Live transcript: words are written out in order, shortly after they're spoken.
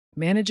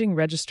Managing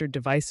registered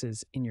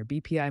devices in your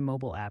BPI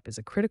mobile app is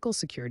a critical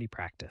security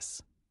practice.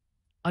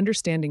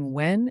 Understanding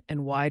when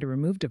and why to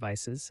remove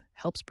devices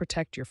helps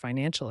protect your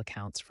financial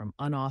accounts from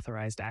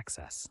unauthorized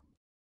access.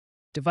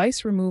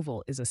 Device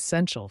removal is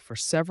essential for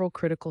several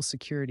critical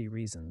security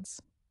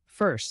reasons.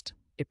 First,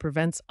 it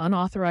prevents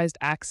unauthorized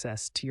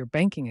access to your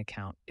banking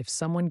account if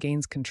someone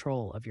gains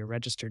control of your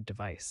registered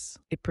device.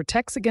 It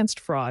protects against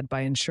fraud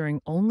by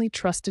ensuring only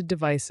trusted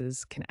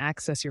devices can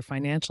access your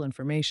financial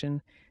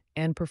information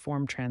and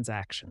perform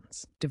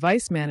transactions.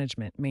 Device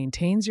management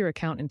maintains your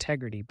account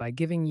integrity by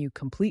giving you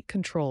complete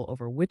control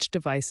over which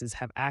devices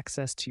have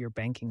access to your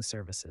banking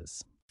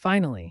services.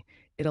 Finally,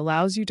 it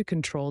allows you to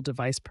control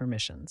device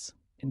permissions,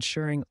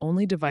 ensuring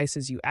only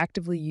devices you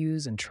actively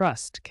use and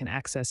trust can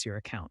access your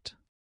account.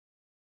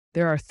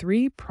 There are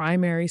three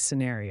primary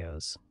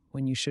scenarios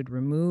when you should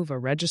remove a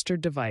registered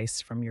device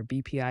from your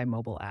BPI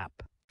mobile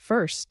app.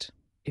 First,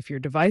 if your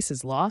device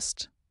is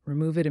lost,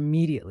 remove it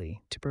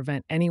immediately to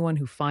prevent anyone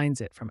who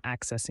finds it from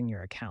accessing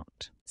your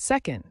account.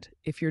 Second,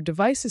 if your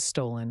device is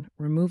stolen,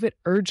 remove it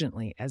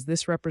urgently as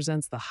this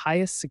represents the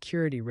highest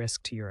security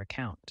risk to your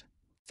account.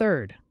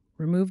 Third,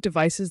 remove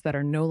devices that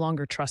are no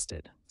longer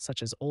trusted,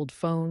 such as old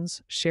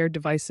phones, shared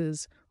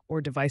devices,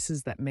 or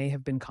devices that may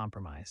have been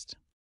compromised.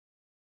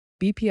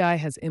 BPI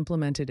has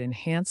implemented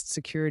enhanced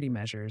security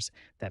measures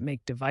that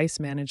make device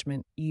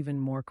management even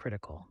more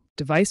critical.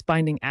 Device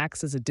binding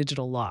acts as a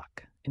digital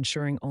lock,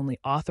 ensuring only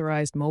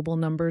authorized mobile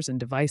numbers and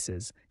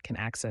devices can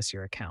access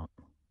your account.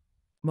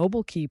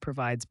 Mobile Key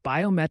provides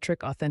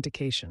biometric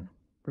authentication,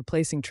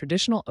 replacing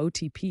traditional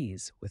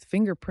OTPs with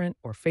fingerprint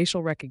or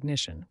facial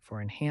recognition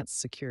for enhanced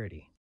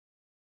security.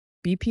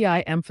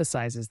 BPI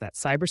emphasizes that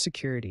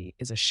cybersecurity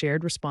is a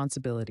shared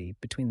responsibility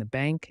between the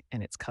bank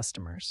and its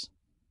customers.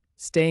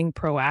 Staying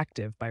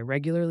proactive by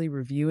regularly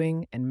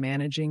reviewing and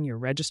managing your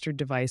registered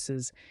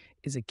devices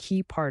is a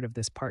key part of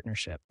this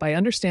partnership. By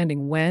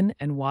understanding when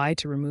and why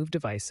to remove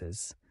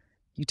devices,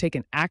 you take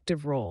an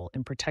active role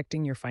in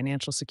protecting your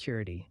financial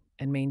security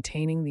and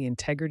maintaining the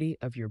integrity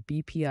of your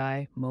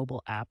BPI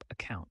mobile app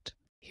account.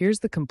 Here's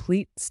the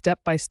complete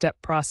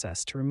step-by-step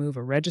process to remove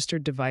a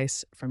registered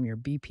device from your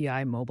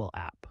BPI mobile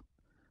app.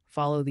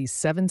 Follow these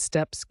 7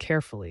 steps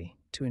carefully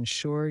to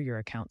ensure your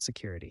account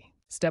security.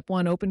 Step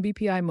 1, open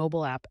BPI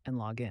mobile app and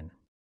log in.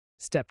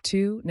 Step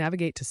 2,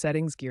 navigate to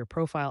Settings, Gear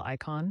Profile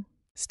icon.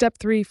 Step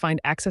 3, find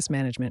Access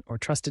Management or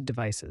Trusted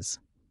Devices.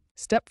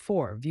 Step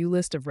 4, view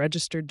list of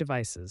registered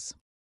devices.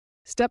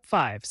 Step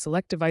 5,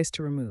 select device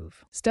to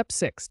remove. Step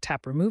 6,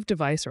 tap Remove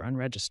Device or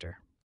Unregister.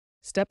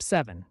 Step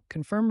 7,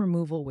 confirm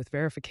removal with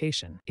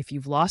verification. If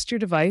you've lost your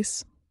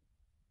device,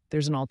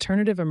 there's an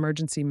alternative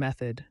emergency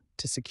method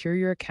to secure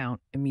your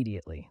account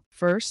immediately.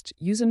 First,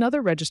 use another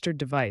registered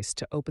device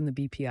to open the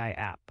BPI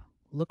app.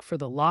 Look for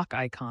the lock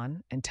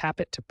icon and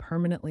tap it to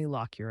permanently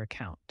lock your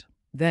account.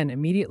 Then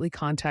immediately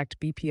contact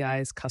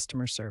BPI's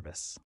customer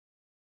service.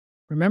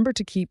 Remember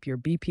to keep your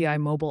BPI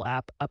mobile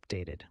app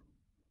updated.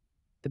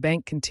 The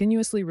bank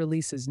continuously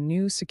releases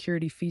new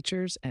security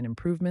features and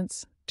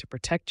improvements to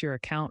protect your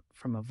account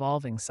from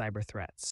evolving cyber threats.